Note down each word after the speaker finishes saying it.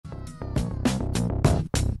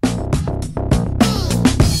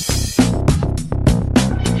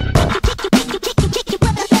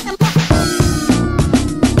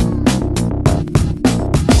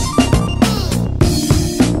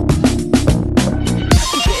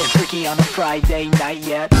on a Friday night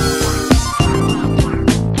yet.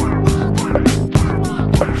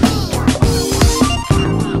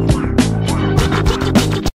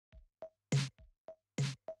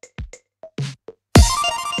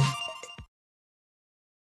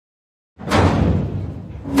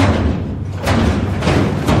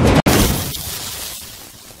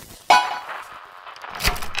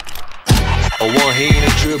 A one hand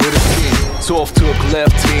and dribble the spin. Soft hook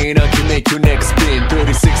left hand, I can make your neck spin.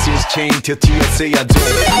 36 inch chain till TSA I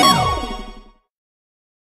don't.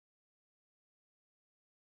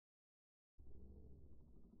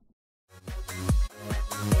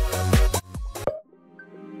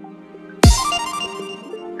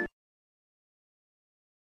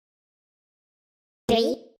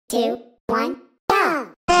 Three, two, one,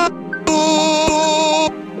 go!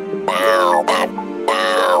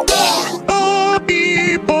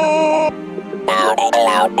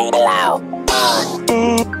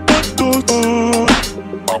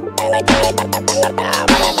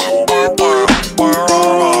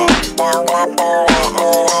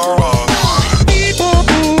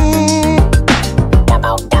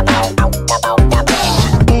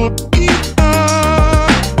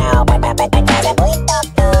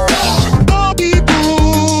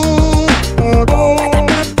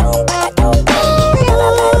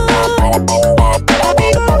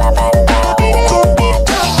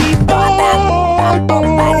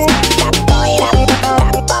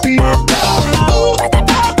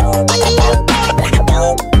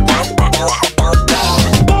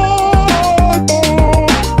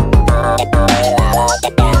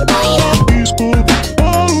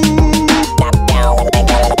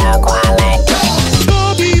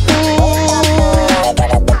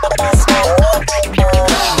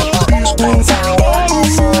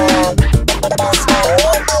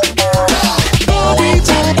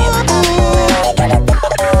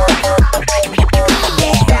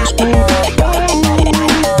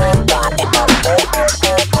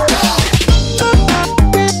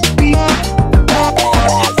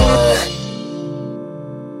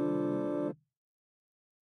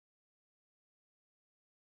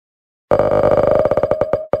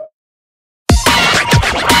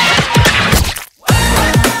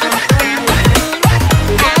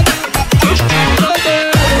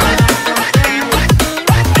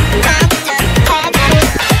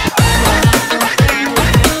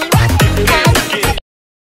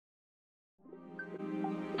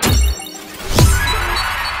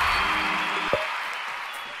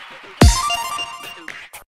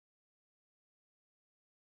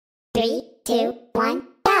 Three, two, one,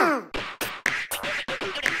 go!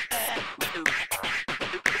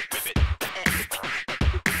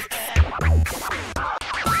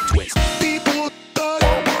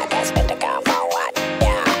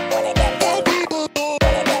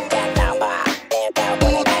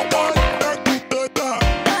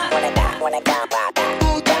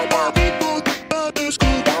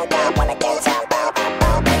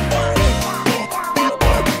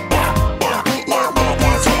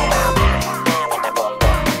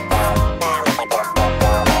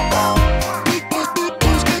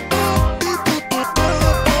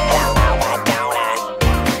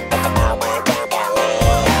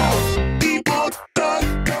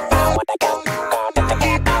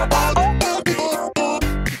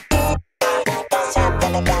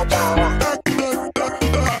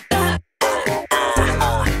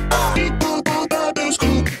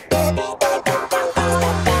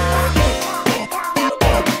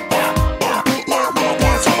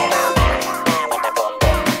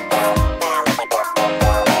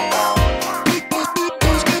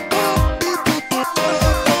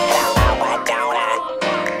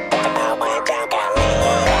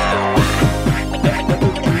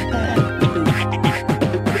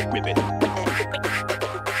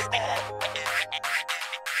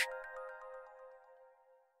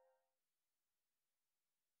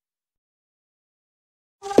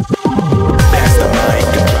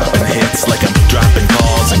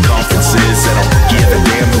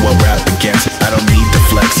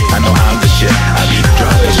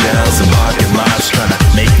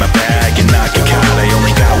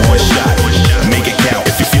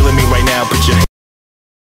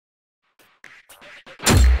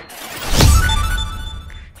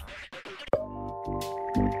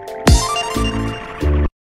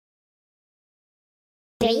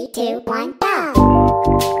 Three, two, one, go!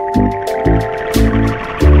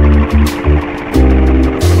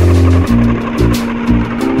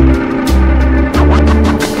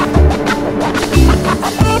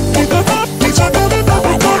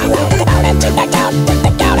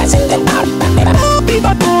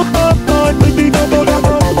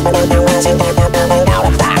 Take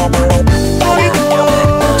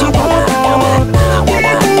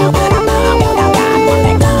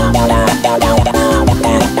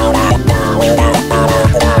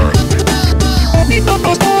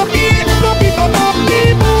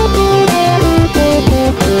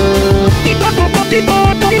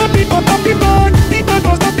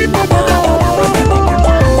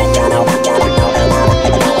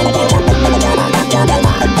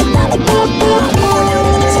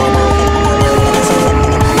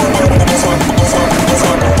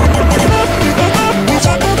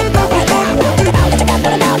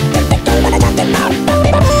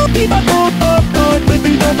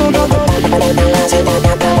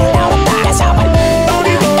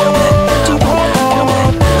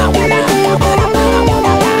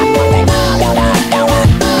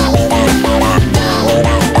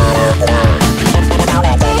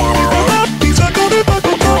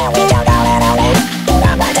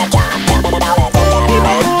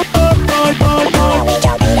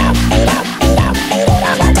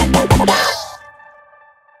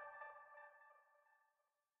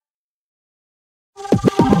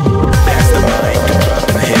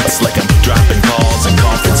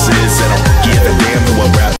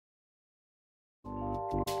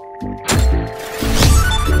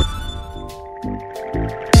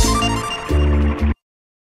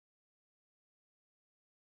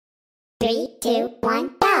 3, 2,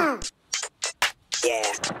 1, go! Yeah.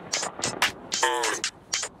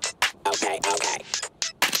 Okay.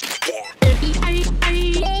 Yeah.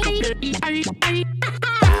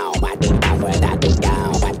 Bow, I think that word I think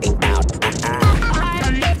down, I think down.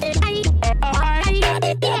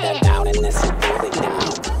 Got it down in this really down.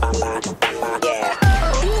 Bamba, yeah.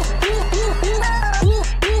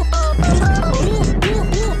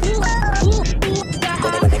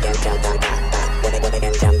 When again jump down, when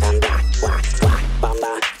again jump down, wah,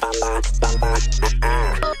 bamba,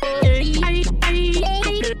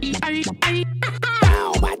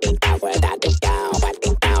 Bow, I think that word I think down, I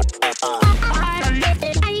think down.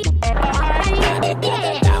 Got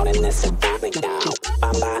it down in this really down.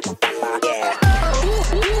 Bamba, yeah.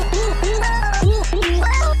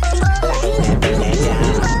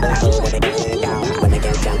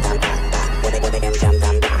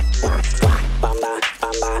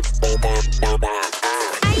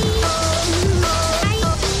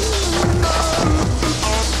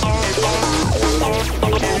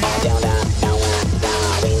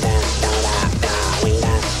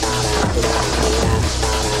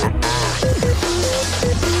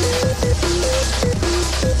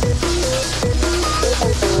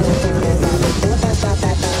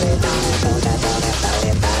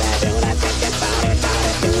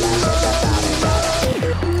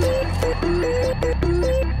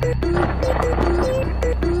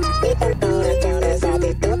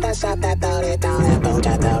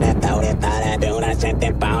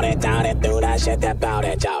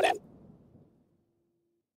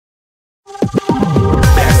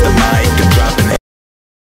 Pass the mic and drop it.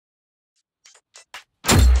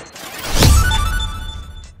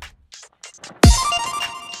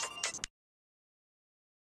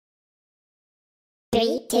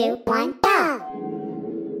 3, 2, 1, go!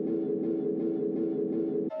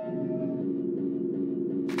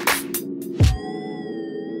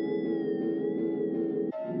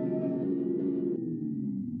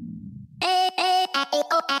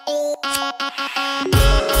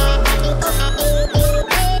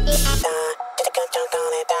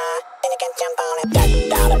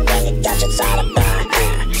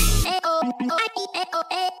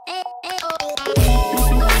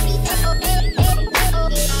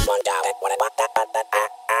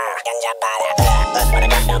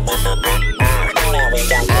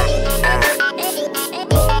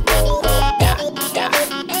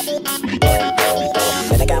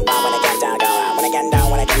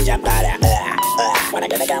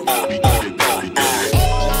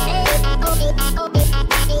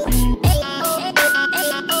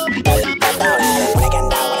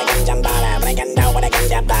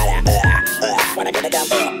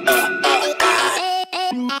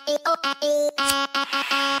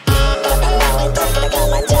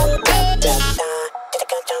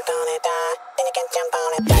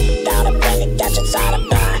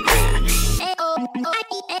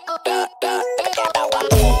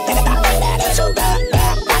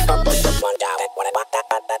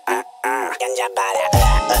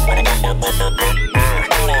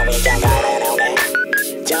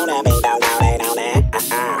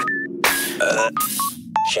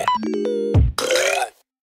 Shit.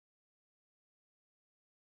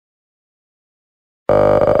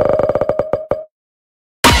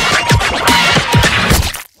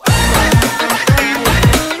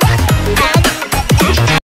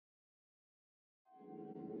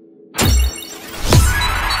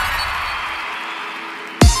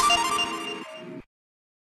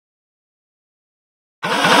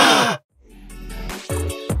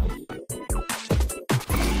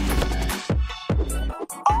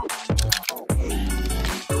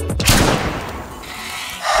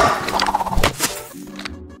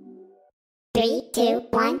 Three, two,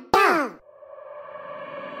 one, go!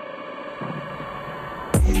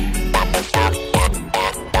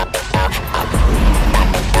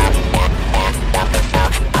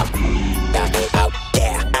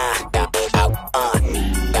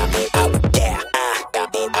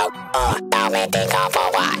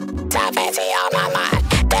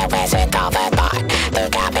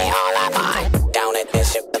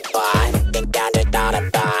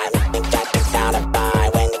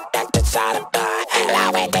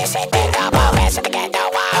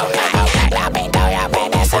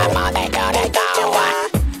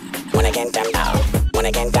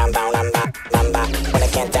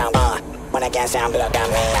 Sound look at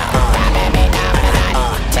me now. Baby down in the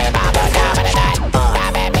night. Say Baba down in the night.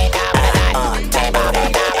 Baby down in the night. Say Baba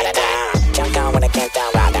down in the night. Jump on when I can't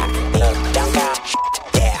down right now. Look, jump on.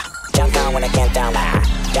 Yeah. Jump on when I can't down right.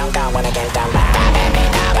 Jump on when I can't down right. Baby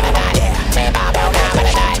down in the night. Yeah. Say Baba down in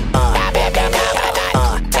the night. Baby down in the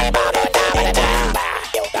night. Say Baba down.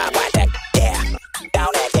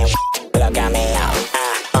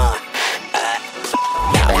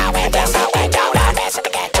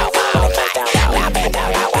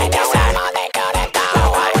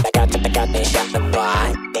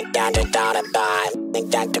 to down a buy. Nick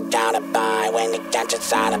that took down a buy. When Nick that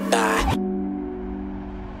just out a buy.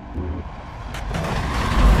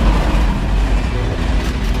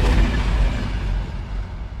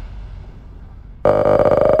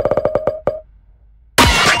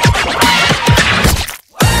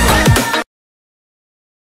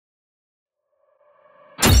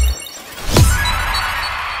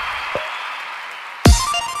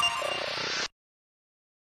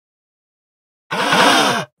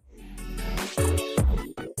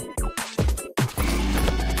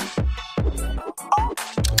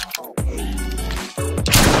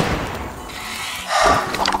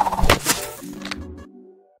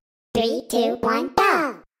 Three, two, one,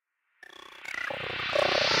 go!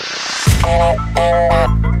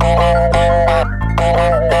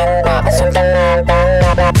 That's right,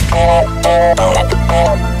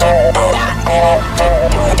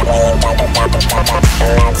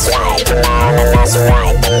 that's right, that's right,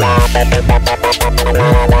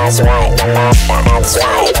 that's right, that's right. That's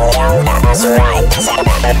right, that's right, that's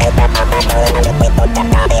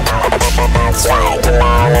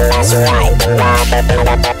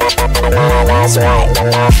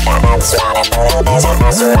right,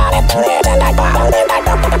 that's right.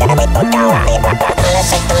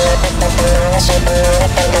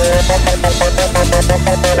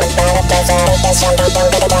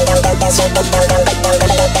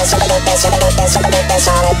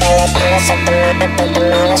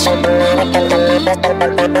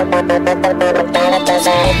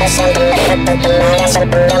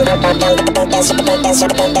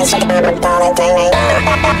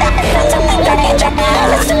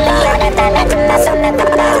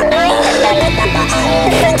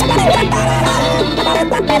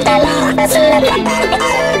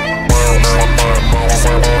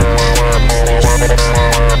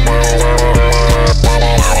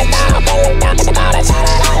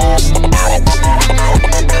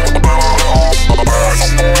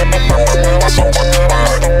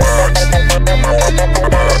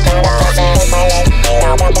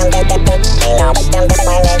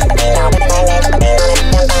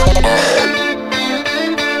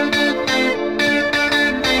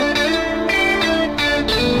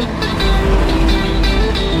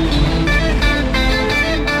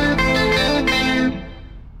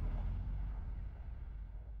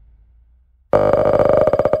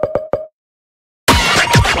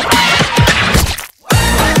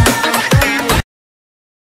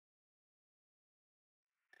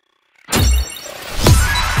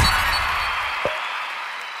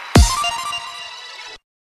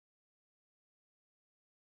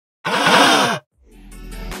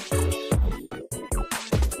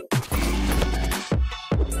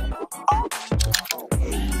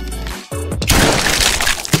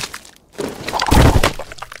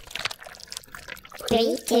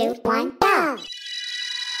 Three, two, one, go!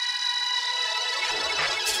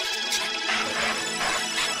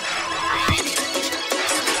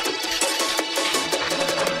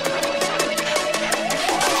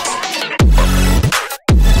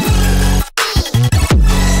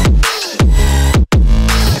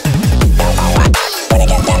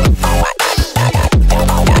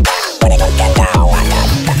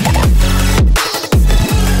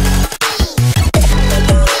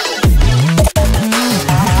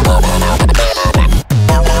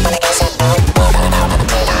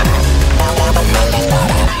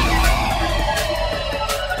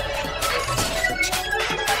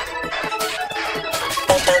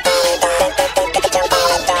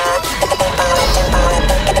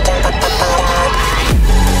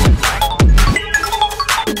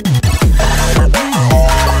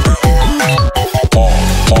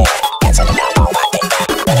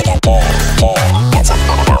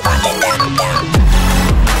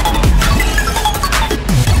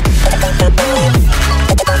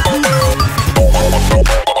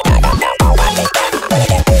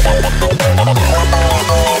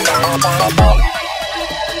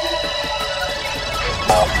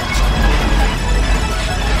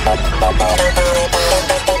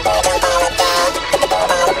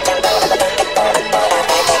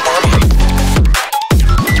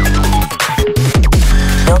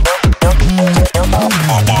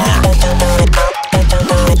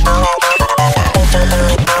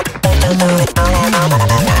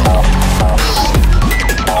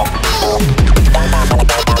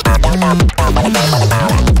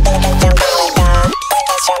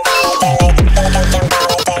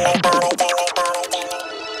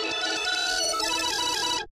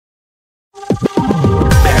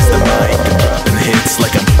 Pass the mic.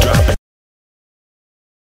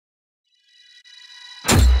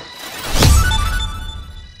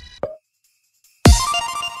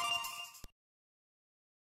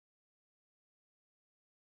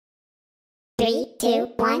 3,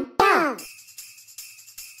 2, 1, go!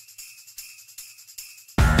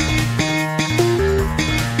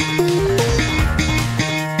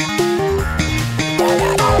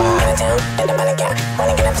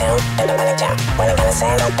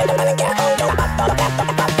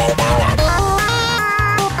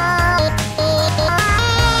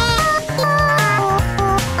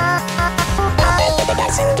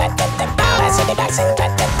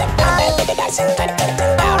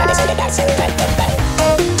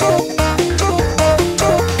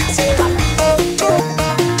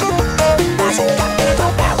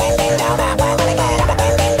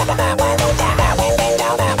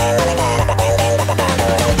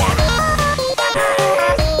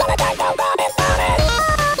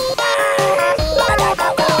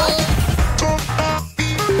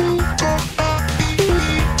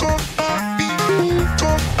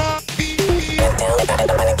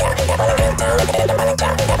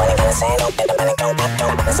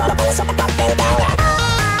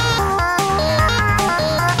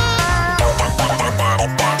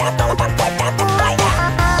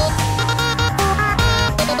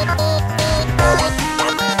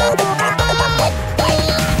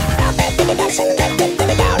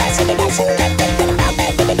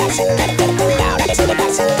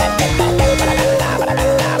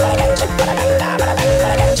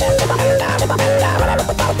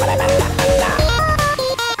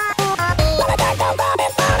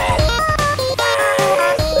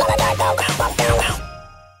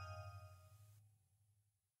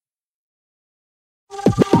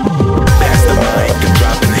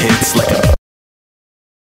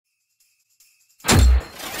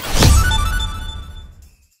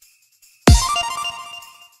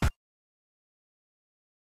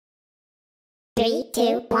 Three,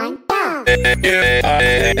 two, one, go!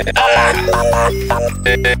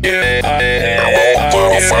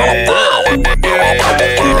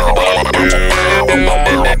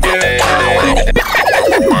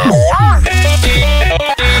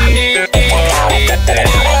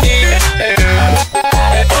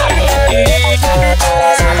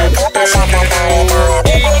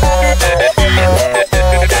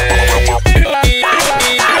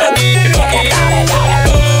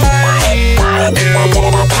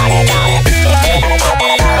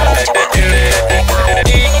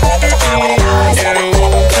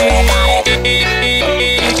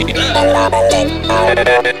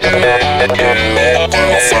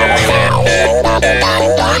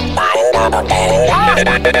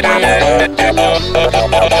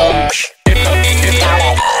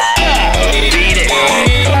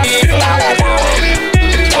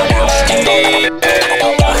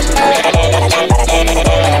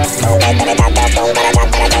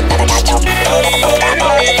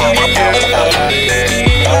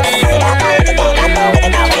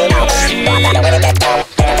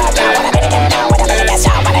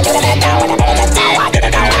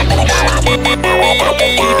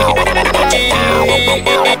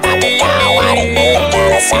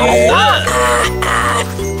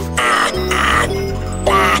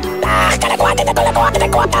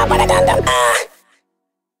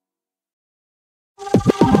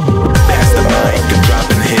 Pass the mic and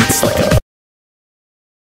dropping hits like a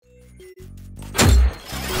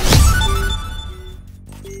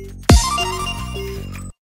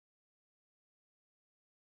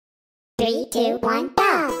 3, 2, 1,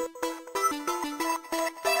 go!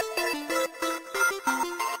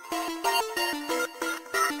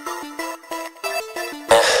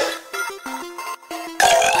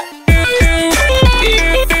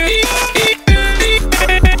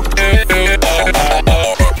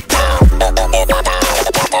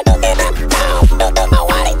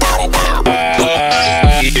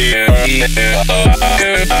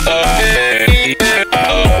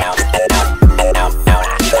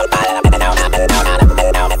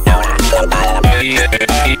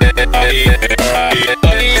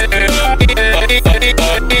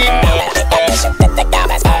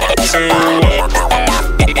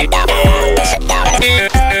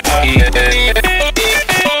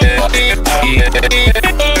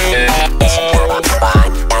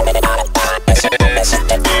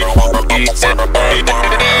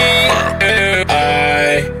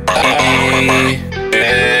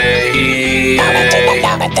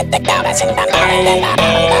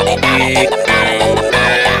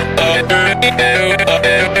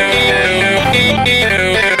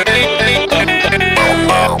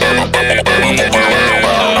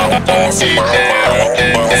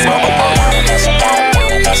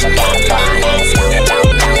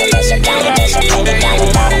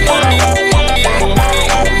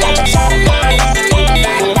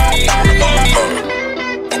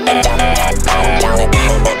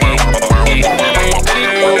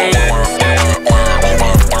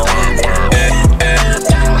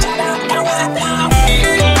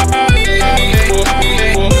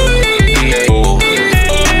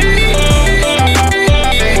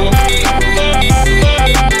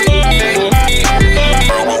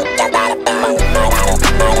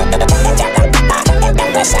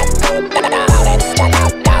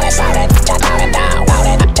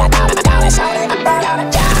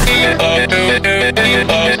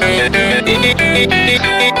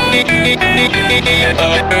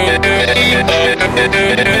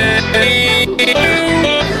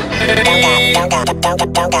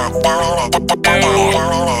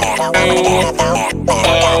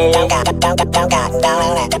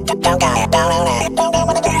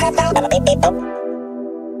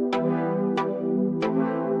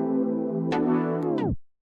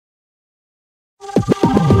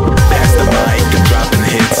 Pass the mic, I'm dropping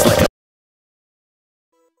hits like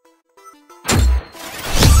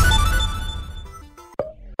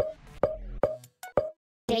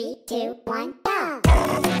 3, 2, 1, go!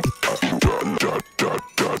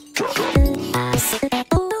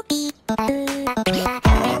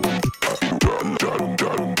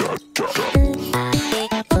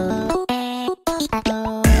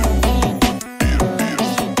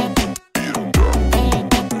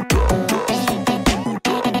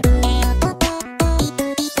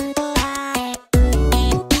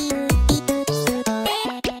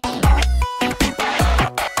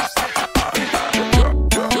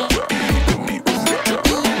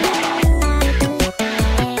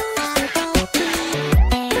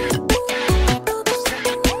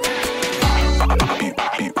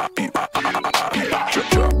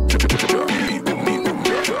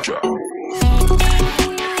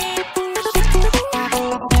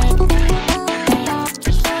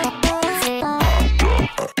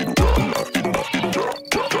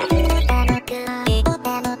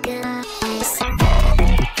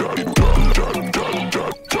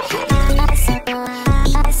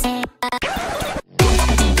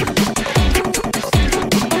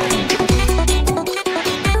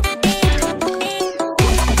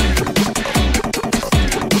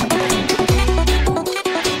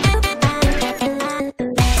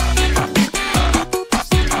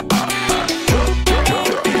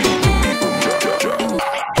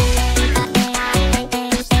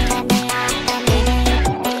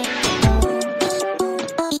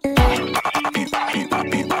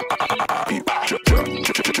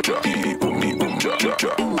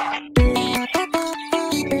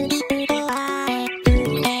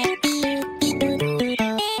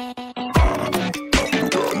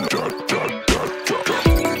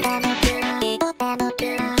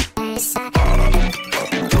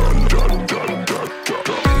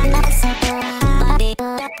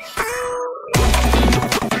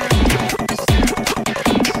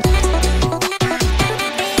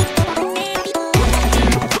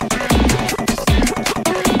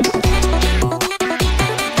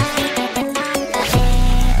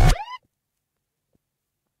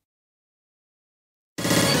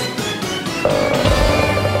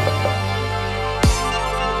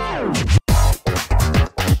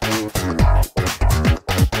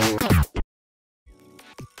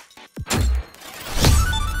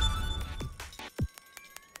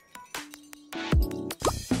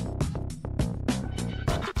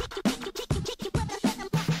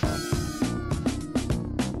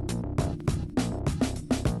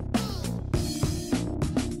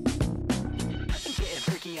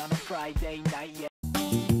 On a Friday night, yeah.